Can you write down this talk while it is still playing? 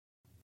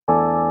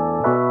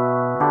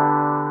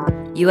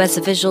U.S.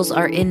 officials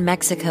are in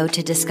Mexico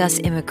to discuss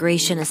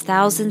immigration as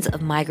thousands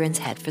of migrants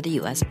head for the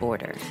U.S.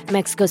 border.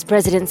 Mexico's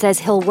president says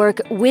he'll work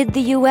with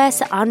the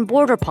U.S. on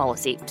border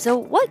policy. So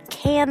what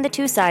can the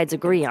two sides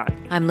agree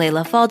on? I'm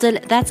Leila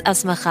Faldel, that's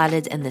Asma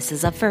Khalid, and this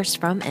is Up First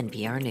from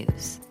NPR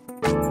News.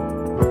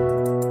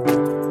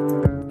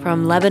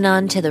 From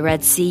Lebanon to the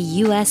Red Sea,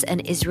 U.S.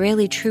 and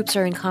Israeli troops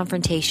are in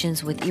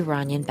confrontations with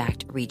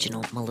Iranian-backed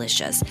regional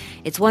militias.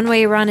 It's one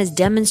way Iran is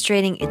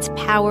demonstrating its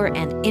power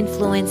and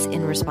influence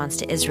in response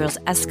to Israel's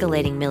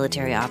escalating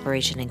military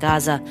operation in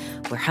Gaza,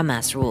 where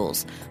Hamas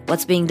rules.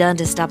 What's being done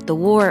to stop the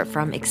war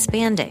from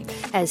expanding?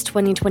 As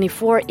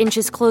 2024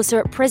 inches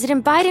closer,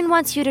 President Biden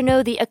wants you to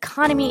know the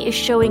economy is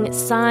showing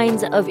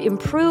signs of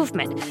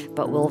improvement.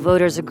 But will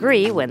voters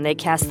agree when they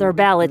cast their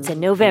ballots in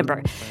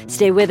November?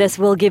 Stay with us.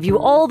 We'll give you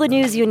all the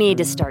news you need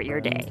to start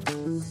your day.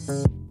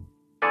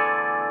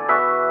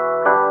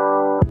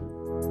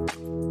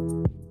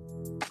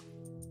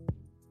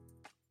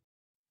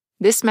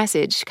 This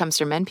message comes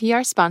from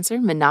NPR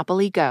sponsor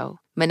Monopoly Go.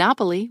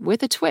 Monopoly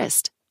with a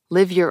twist.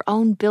 Live your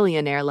own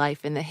billionaire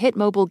life in the hit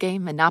mobile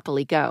game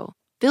Monopoly Go.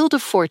 Build a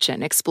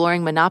fortune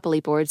exploring Monopoly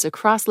boards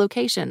across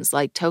locations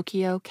like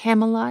Tokyo,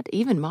 Camelot,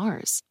 even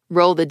Mars.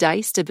 Roll the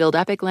dice to build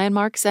epic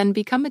landmarks and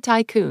become a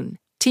tycoon.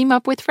 Team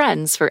up with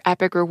friends for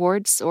epic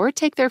rewards or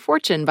take their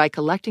fortune by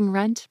collecting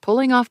rent,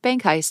 pulling off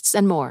bank heists,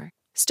 and more.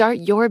 Start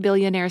your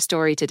billionaire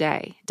story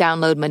today.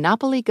 Download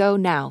Monopoly Go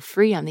now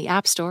free on the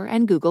App Store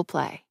and Google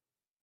Play.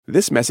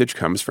 This message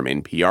comes from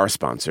NPR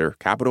sponsor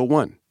Capital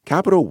One.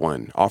 Capital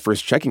One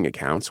offers checking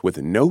accounts with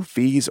no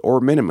fees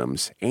or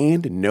minimums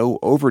and no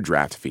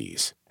overdraft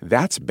fees.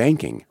 That's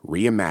banking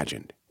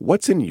reimagined.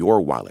 What's in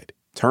your wallet?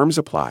 Terms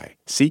apply.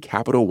 See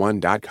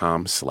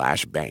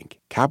CapitalOne.com/bank.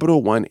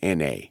 Capital One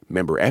N.A.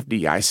 Member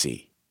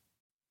FDIC.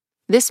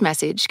 This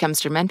message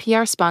comes from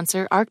NPR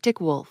sponsor Arctic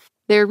Wolf.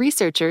 Their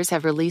researchers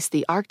have released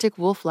the Arctic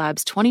Wolf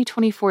Lab's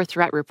 2024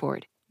 Threat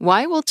Report.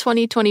 Why will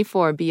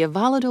 2024 be a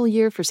volatile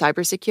year for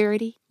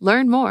cybersecurity?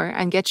 Learn more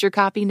and get your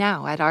copy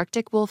now at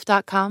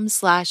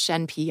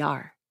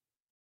arcticwolf.com/NPR.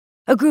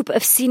 A group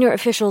of senior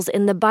officials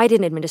in the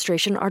Biden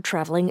administration are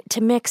traveling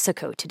to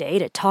Mexico today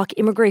to talk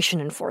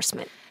immigration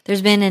enforcement.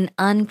 There's been an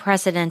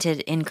unprecedented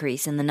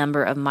increase in the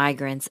number of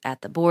migrants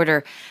at the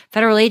border.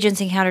 Federal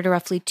agents encountered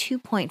roughly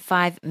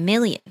 2.5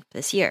 million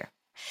this year.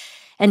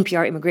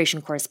 NPR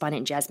immigration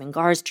correspondent Jasmine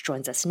Garst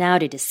joins us now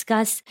to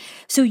discuss.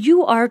 So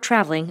you are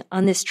traveling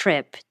on this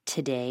trip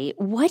today.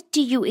 What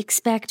do you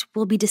expect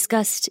will be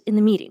discussed in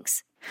the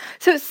meetings?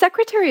 So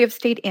Secretary of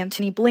State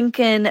Antony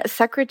Blinken,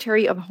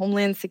 Secretary of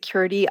Homeland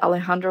Security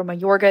Alejandro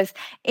Mayorkas,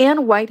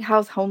 and White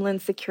House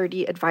Homeland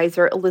Security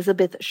Advisor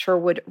Elizabeth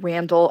Sherwood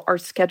Randall are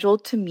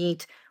scheduled to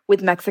meet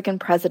with Mexican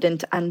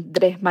President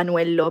Andrés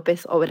Manuel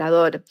López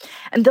Obrador.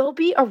 And they'll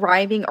be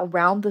arriving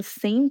around the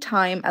same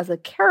time as a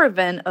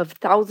caravan of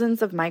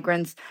thousands of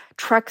migrants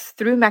treks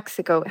through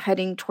Mexico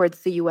heading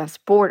towards the U.S.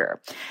 border.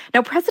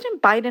 Now,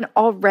 President Biden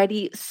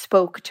already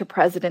spoke to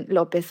President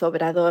López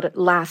Obrador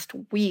last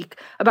week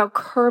about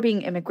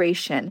curbing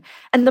immigration.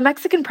 And the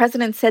Mexican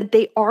president said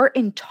they are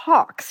in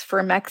talks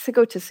for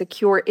Mexico to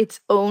secure its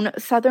own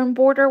southern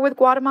border with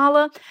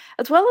Guatemala,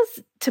 as well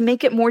as to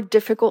make it more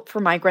difficult for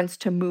migrants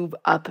to move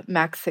up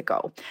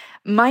Mexico.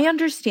 My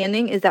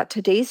understanding is that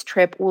today's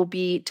trip will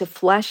be to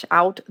flesh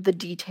out the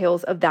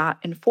details of that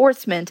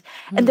enforcement.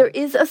 And there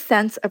is a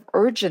sense of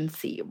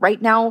urgency.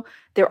 Right now,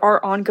 there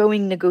are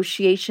ongoing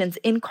negotiations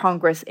in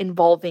Congress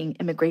involving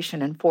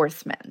immigration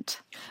enforcement.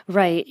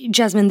 Right.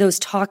 Jasmine, those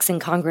talks in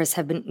Congress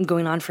have been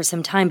going on for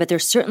some time, but they're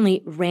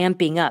certainly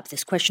ramping up.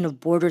 This question of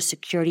border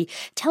security.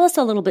 Tell us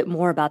a little bit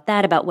more about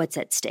that, about what's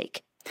at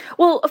stake.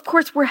 Well, of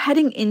course, we're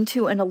heading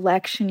into an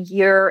election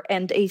year,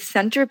 and a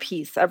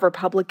centerpiece of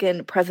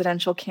Republican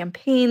presidential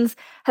campaigns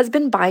has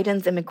been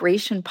Biden's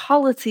immigration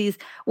policies,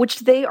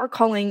 which they are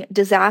calling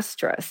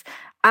disastrous.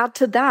 Add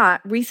to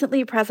that,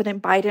 recently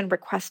President Biden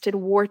requested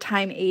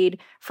wartime aid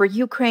for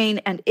Ukraine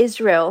and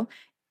Israel.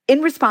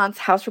 In response,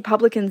 House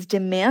Republicans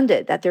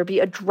demanded that there be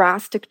a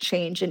drastic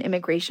change in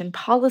immigration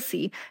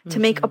policy to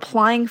make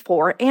applying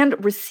for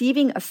and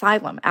receiving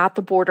asylum at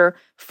the border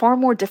far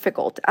more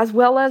difficult, as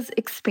well as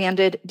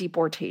expanded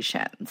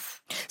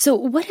deportations. So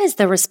what has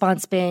the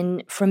response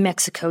been from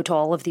Mexico to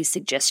all of these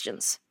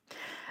suggestions?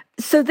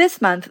 So this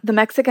month, the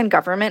Mexican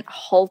government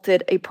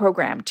halted a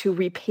program to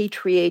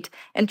repatriate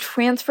and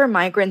transfer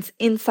migrants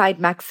inside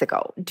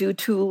Mexico due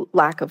to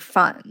lack of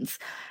funds.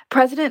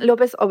 President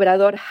López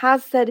Obrador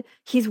has said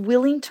he's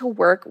willing to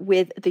work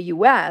with the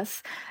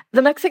U.S.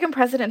 The Mexican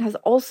president has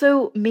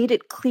also made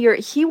it clear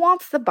he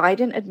wants the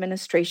Biden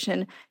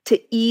administration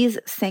to ease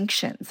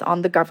sanctions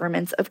on the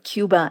governments of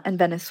Cuba and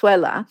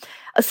Venezuela.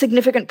 A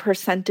significant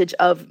percentage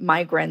of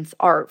migrants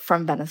are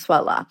from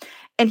Venezuela.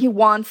 And he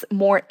wants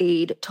more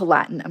aid to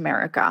Latin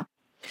America.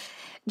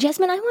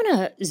 Jasmine, I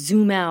want to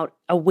zoom out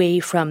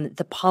away from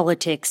the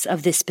politics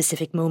of this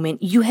specific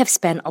moment. You have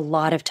spent a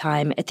lot of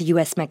time at the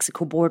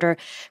U.S.-Mexico border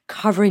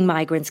covering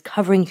migrants,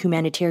 covering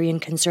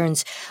humanitarian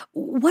concerns.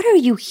 What are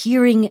you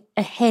hearing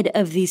ahead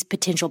of these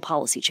potential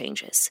policy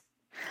changes?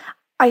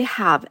 I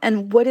have.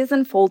 And what is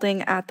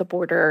unfolding at the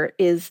border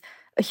is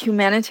a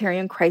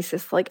humanitarian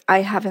crisis like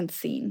I haven't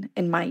seen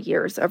in my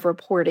years of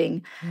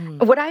reporting.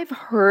 What I've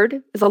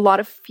heard is a lot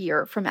of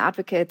fear from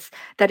advocates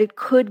that it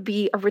could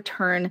be a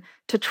return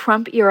to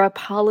Trump era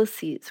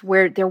policies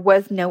where there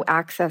was no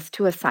access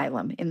to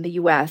asylum in the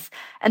US,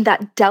 and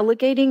that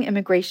delegating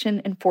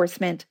immigration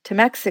enforcement to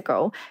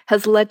Mexico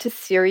has led to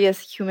serious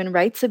human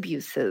rights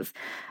abuses.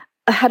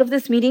 Ahead of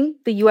this meeting,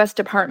 the U.S.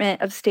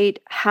 Department of State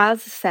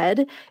has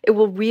said it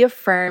will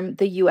reaffirm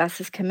the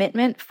U.S.'s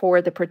commitment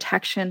for the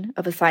protection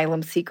of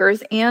asylum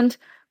seekers and,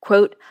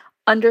 quote,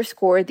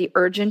 underscore the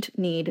urgent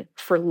need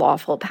for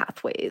lawful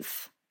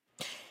pathways.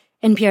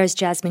 NPR's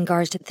Jasmine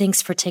Garsd,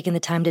 thanks for taking the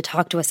time to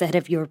talk to us ahead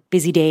of your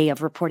busy day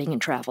of reporting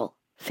and travel.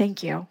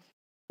 Thank you.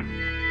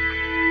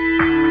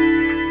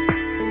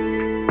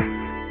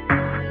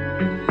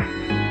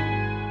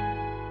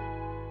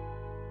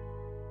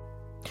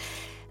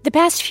 The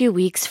past few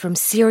weeks, from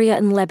Syria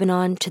and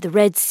Lebanon to the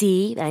Red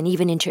Sea and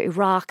even into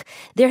Iraq,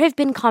 there have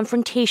been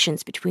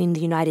confrontations between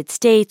the United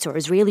States or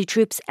Israeli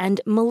troops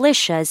and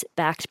militias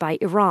backed by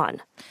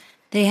Iran.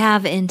 They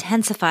have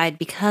intensified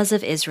because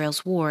of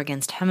Israel's war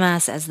against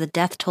Hamas as the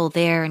death toll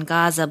there in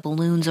Gaza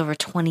balloons over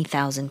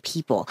 20,000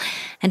 people.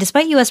 And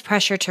despite U.S.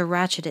 pressure to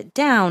ratchet it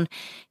down,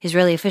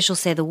 Israeli officials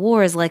say the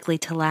war is likely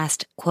to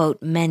last,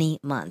 quote, many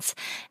months.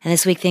 And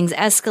this week things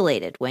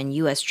escalated when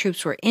U.S.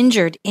 troops were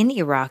injured in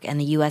Iraq and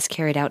the U.S.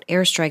 carried out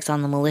airstrikes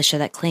on the militia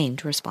that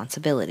claimed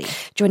responsibility.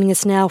 Joining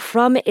us now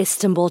from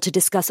Istanbul to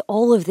discuss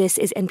all of this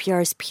is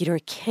NPR's Peter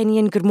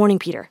Kenyon. Good morning,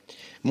 Peter.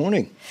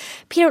 Morning.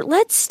 Peter,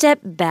 let's step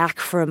back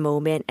for a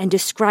moment and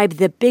describe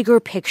the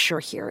bigger picture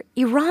here.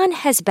 Iran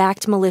has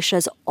backed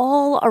militias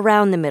all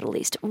around the Middle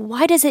East.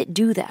 Why does it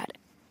do that?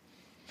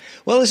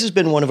 Well, this has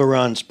been one of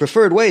Iran's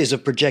preferred ways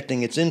of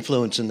projecting its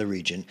influence in the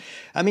region.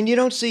 I mean, you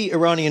don't see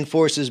Iranian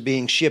forces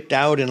being shipped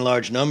out in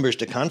large numbers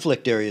to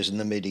conflict areas in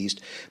the Mideast,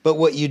 but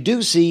what you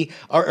do see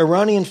are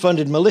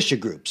Iranian-funded militia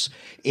groups.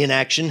 In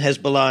action,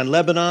 Hezbollah in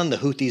Lebanon, the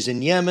Houthis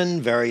in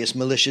Yemen, various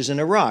militias in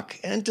Iraq,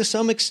 and to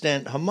some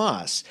extent,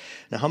 Hamas.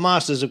 Now,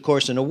 Hamas is, of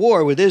course, in a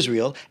war with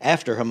Israel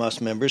after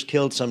Hamas members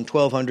killed some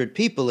 1,200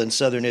 people in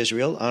southern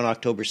Israel on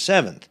October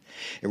 7th.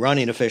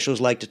 Iranian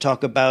officials like to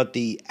talk about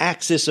the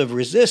axis of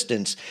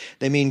resistance.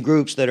 They mean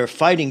groups that are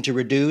fighting to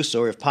reduce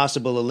or, if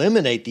possible,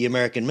 eliminate the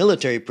American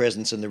military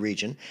presence in the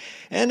region.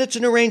 And it's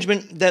an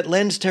arrangement that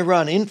lends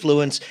Tehran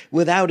influence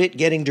without it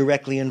getting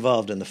directly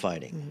involved in the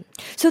fighting.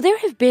 So there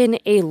have been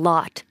a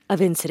lot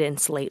of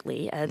incidents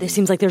lately. There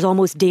seems like there's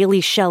almost daily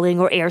shelling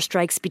or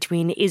airstrikes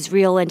between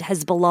Israel and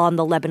Hezbollah on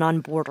the Lebanon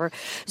border.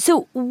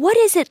 So what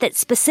is it that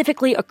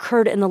specifically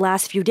occurred in the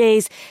last few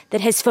days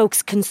that has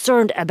folks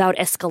concerned about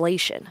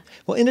escalation?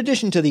 Well, in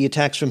addition to the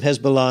attacks from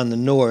Hezbollah in the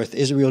north,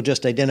 Israel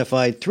just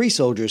identified 3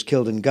 soldiers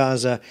killed in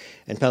Gaza,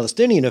 and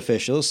Palestinian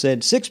officials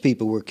said 6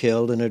 people were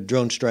killed in a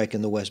drone strike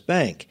in the West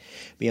Bank.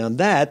 Beyond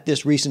that,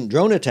 this recent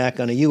drone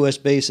attack on a U.S.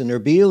 base in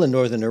Erbil in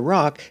northern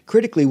Iraq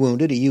critically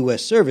wounded a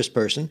U.S. service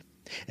person.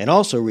 And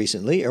also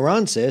recently,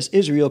 Iran says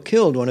Israel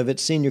killed one of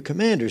its senior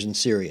commanders in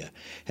Syria.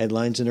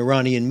 Headlines in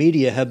Iranian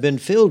media have been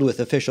filled with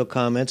official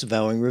comments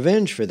vowing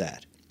revenge for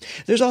that.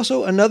 There's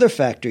also another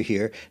factor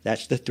here,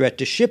 that's the threat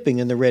to shipping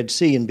in the Red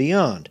Sea and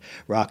beyond.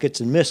 Rockets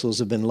and missiles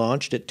have been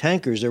launched at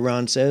tankers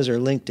Iran says are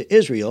linked to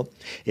Israel.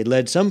 It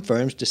led some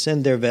firms to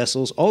send their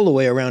vessels all the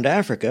way around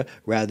Africa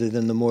rather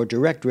than the more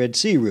direct Red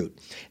Sea route.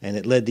 And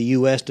it led the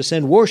U.S. to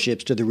send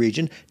warships to the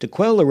region to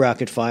quell the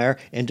rocket fire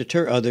and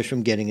deter others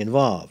from getting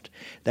involved.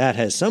 That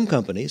has some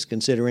companies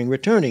considering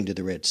returning to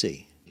the Red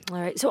Sea. All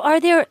right. So are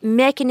there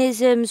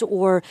mechanisms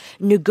or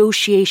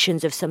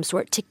negotiations of some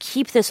sort to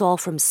keep this all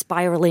from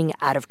spiraling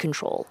out of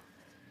control?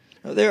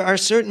 There are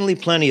certainly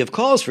plenty of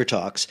calls for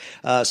talks.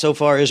 So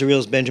far,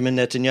 Israel's Benjamin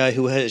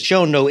Netanyahu has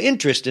shown no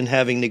interest in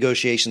having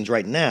negotiations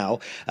right now.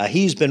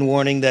 He's been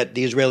warning that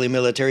the Israeli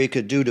military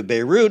could do to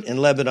Beirut and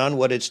Lebanon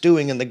what it's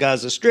doing in the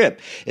Gaza Strip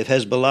if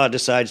Hezbollah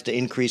decides to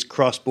increase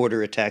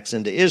cross-border attacks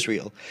into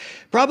Israel.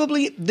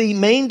 Probably the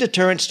main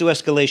deterrence to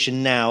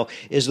escalation now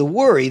is the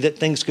worry that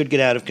things could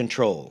get out of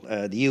control.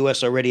 The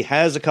U.S. already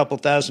has a couple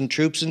thousand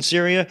troops in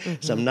Syria,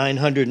 some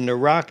 900 in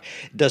Iraq,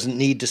 doesn't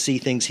need to see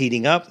things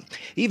heating up.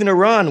 Even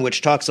Iran,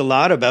 which talks a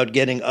lot about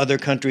getting other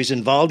countries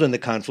involved in the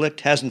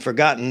conflict, hasn't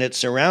forgotten it's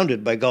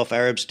surrounded by Gulf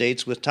Arab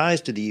states with ties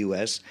to the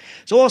U.S.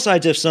 So all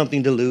sides have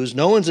something to lose.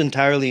 No one's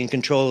entirely in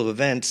control of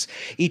events.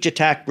 Each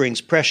attack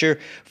brings pressure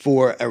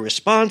for a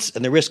response,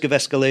 and the risk of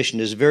escalation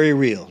is very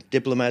real.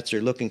 Diplomats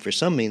are looking for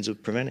some means of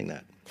preventing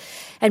that.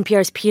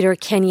 NPR's Peter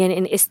Kenyon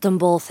in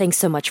Istanbul. Thanks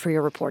so much for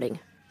your reporting.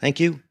 Thank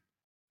you.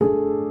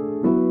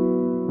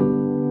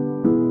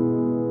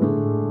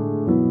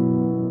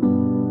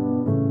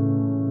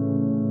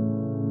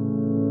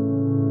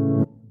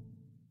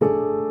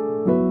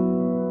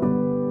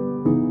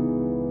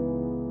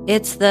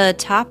 It's the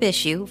top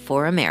issue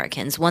for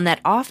Americans, one that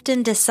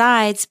often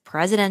decides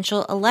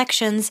presidential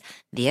elections,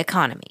 the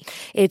economy.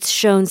 It's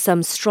shown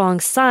some strong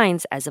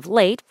signs as of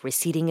late: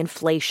 receding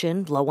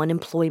inflation, low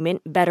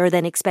unemployment, better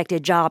than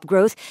expected job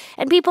growth,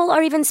 and people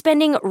are even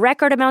spending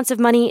record amounts of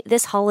money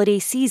this holiday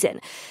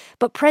season.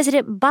 But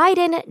President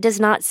Biden does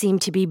not seem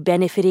to be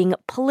benefiting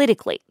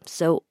politically.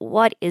 So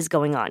what is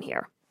going on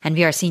here?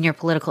 NPR senior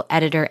political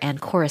editor and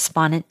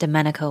correspondent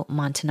Domenico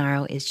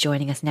Montanaro is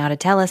joining us now to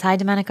tell us. Hi,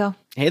 Domenico.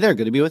 Hey there.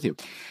 Good to be with you.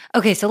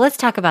 Okay, so let's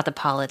talk about the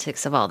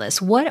politics of all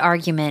this. What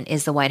argument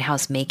is the White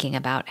House making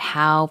about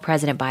how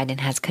President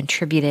Biden has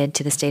contributed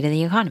to the state of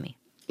the economy?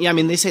 Yeah,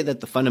 they say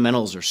that the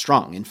fundamentals are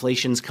strong.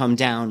 Inflation's come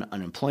down,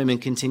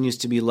 unemployment continues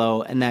to be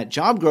low, and that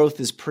job growth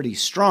is pretty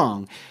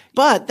strong.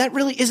 But that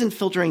really isn't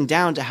filtering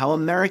down to how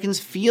Americans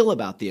feel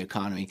about the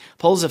economy.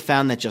 Polls have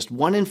found that just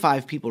 1 in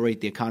 5 people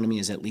rate the economy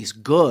as at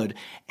least good,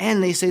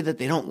 and they say that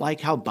they don't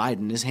like how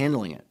Biden is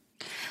handling it.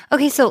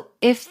 Okay, so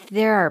if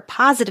there are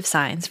positive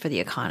signs for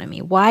the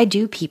economy, why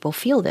do people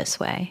feel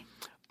this way?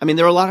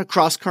 There are a lot of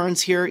cross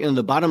currents here.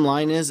 The bottom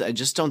line is I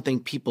just don't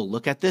think people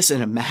look at this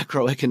in a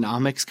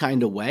macroeconomics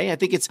kind of way. I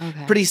think it's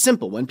pretty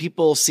simple. When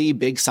people see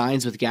big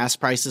signs with gas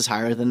prices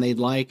higher than they'd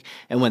like,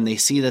 and when they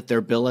see that their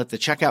bill at the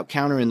checkout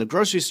counter in the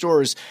grocery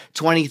store is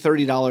 $20,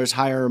 $30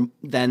 higher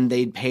than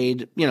they'd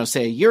paid,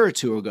 say a year or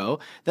two ago,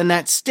 then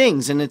that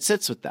stings and it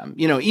sits with them.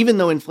 Even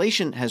though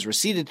inflation has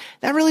receded,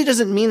 that really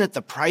doesn't mean that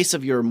the price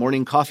of your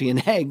morning coffee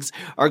and eggs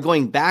are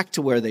going back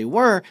to where they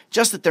were,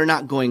 just that they're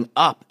not going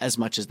up as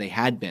much as they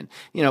had been.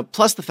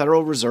 Plus the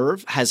Federal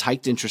Reserve has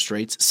hiked interest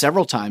rates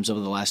several times over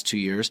the last 2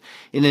 years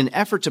in an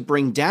effort to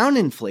bring down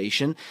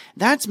inflation.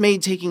 That's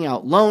made taking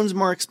out loans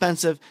more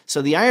expensive.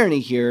 So the irony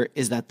here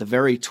is that the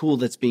very tool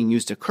that's being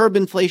used to curb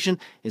inflation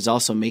is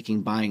also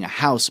making buying a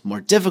house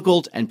more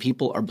difficult, and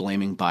people are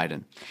blaming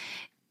Biden.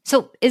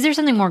 So is there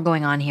something more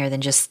going on here than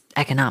just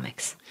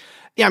economics?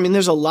 Yeah,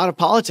 there's a lot of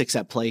politics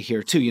at play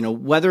here, too.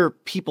 Whether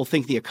people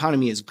think the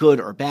economy is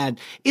good or bad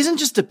isn't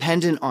just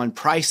dependent on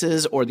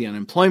prices or the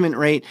unemployment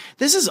rate.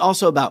 This is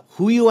also about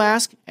who you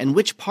ask and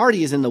which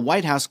party is in the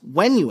White House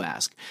when you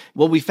ask.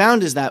 What we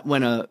found is that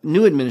when a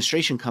new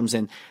administration comes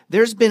in,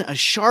 there's been a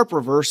sharp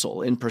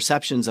reversal in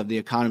perceptions of the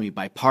economy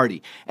by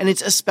party. And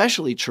it's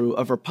especially true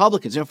of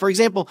Republicans. For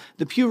example,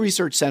 the Pew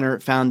Research Center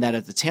found that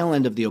at the tail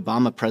end of the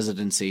Obama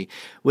presidency,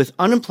 with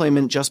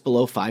unemployment just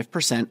below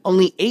 5%,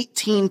 only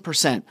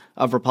 18%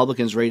 of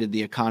Republicans rated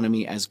the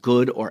economy as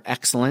good or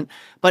excellent.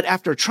 But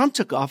after Trump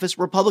took office,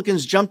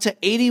 Republicans jumped to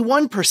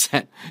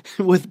 81%.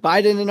 With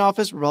Biden in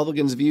office,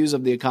 Republicans' views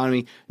of the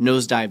economy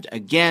nosedived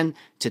again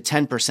to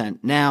 10%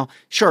 now.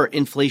 Sure,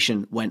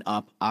 inflation went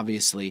up,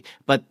 obviously,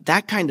 but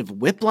that kind of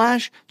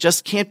whiplash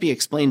just can't be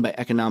explained by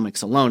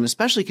economics alone,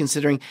 especially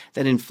considering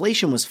that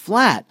inflation was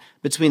flat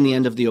between the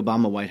end of the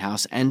Obama White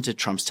House and to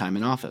Trump's time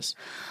in office.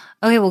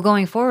 Okay, well,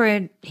 going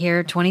forward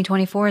here,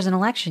 2024 is an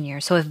election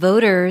year. So if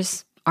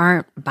voters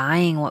aren't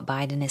buying what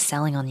Biden is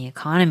selling on the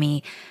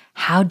economy,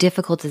 how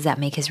difficult does that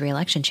make his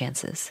reelection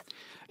chances?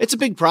 It's a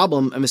big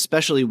problem,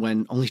 especially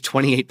when only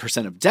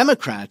 28% of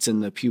Democrats in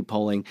the Pew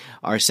polling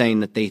are saying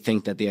that they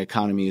think that the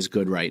economy is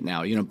good right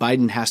now.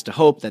 Biden has to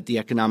hope that the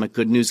economic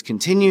good news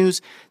continues,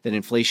 that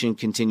inflation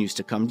continues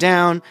to come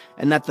down,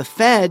 and that the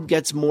Fed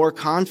gets more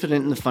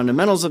confident in the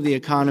fundamentals of the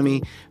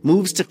economy,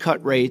 moves to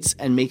cut rates,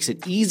 and makes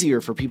it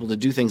easier for people to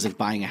do things like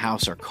buying a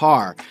house or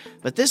car.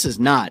 But this is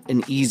not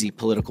an easy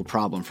political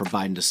problem for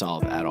Biden to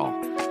solve at all.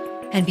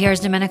 NPR's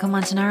Domenico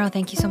Montanaro,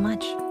 thank you so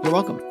much. You're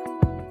welcome.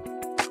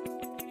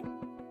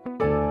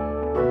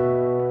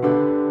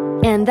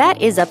 And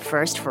that is Up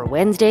First for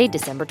Wednesday,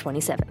 December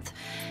 27th.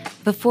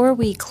 Before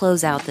we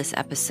close out this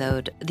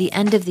episode, the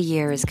end of the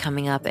year is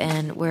coming up,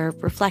 and we're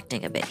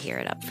reflecting a bit here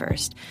at Up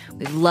First.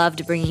 We've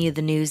loved bringing you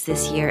the news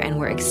this year, and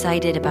we're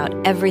excited about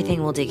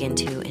everything we'll dig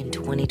into in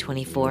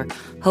 2024,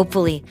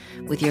 hopefully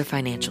with your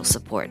financial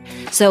support.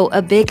 So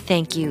a big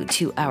thank you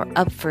to our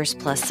Up First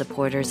Plus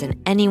supporters and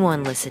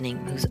anyone listening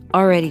who's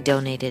already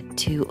donated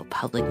to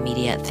public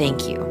media.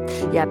 Thank you.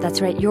 Yeah,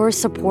 that's right. Your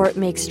support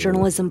makes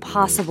journalism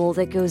possible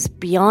that goes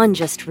beyond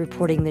just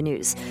reporting the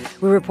news.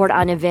 We report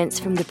on events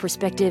from the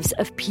perspectives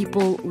of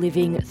people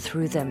living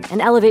through them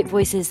and elevate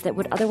voices that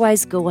would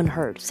otherwise go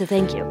unheard. So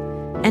thank you.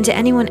 And to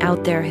anyone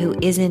out there who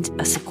isn't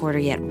a supporter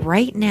yet,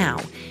 right now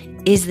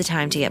is the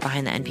time to get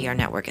behind the NPR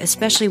network,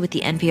 especially with the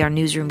NPR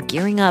newsroom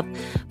gearing up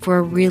for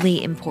a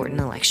really important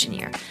election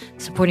year.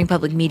 Supporting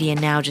public media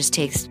now just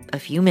takes a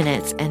few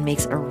minutes and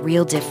makes a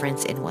real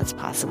difference in what's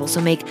possible.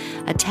 So make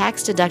a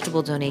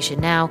tax-deductible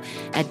donation now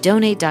at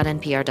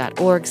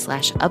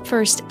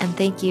donate.npr.org/upfirst, and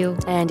thank you.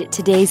 And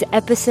today's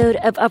episode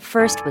of Up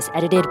First was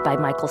edited by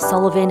Michael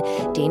Sullivan,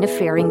 Dana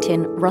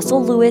Farrington,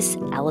 Russell Lewis,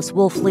 Alice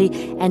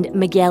Wolfley, and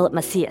Miguel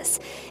Macias.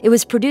 It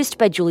was produced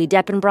by Julie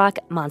Deppenbrock,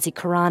 Monsi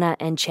Karana,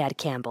 and Chad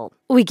Campbell.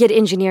 We get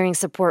engineering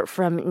support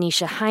from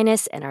Nisha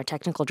Highness, and our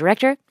technical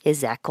director is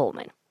Zach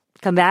Coleman.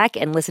 Come back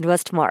and listen to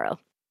us tomorrow.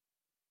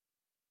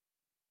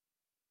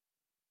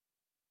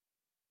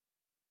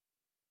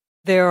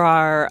 There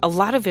are a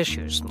lot of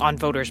issues on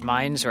voters'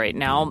 minds right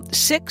now.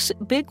 6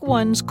 big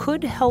ones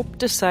could help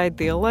decide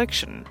the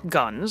election: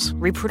 guns,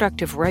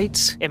 reproductive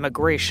rights,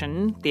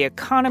 immigration, the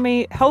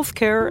economy,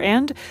 healthcare,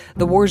 and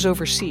the wars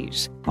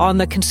overseas. On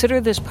the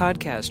Consider This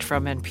podcast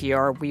from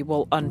NPR, we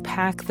will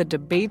unpack the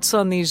debates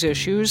on these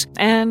issues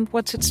and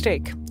what's at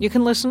stake. You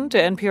can listen to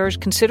NPR's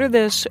Consider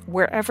This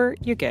wherever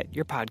you get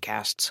your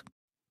podcasts.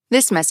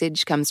 This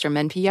message comes from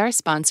NPR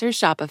sponsor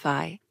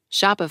Shopify.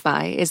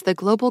 Shopify is the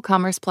global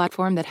commerce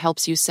platform that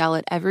helps you sell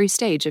at every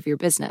stage of your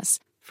business.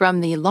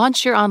 From the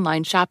launch your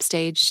online shop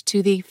stage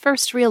to the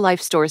first real-life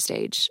store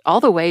stage,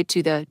 all the way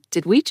to the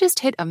did we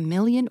just hit 1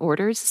 million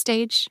orders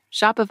stage,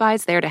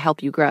 Shopify's there to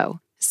help you grow.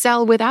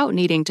 Sell without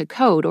needing to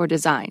code or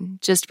design.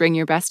 Just bring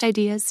your best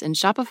ideas and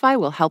Shopify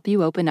will help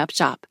you open up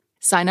shop.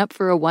 Sign up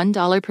for a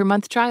 $1 per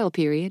month trial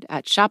period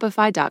at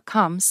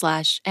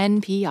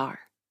shopify.com/NPR.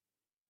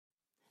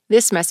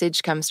 This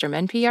message comes from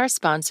NPR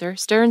sponsor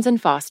Stearns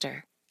 &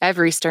 Foster.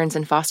 Every Stearns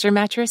 & Foster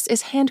mattress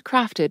is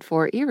handcrafted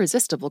for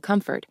irresistible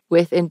comfort,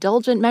 with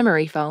indulgent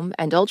memory foam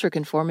and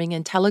ultra-conforming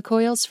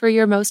IntelliCoils for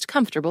your most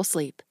comfortable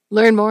sleep.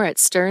 Learn more at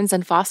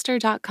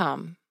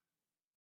stearnsandfoster.com.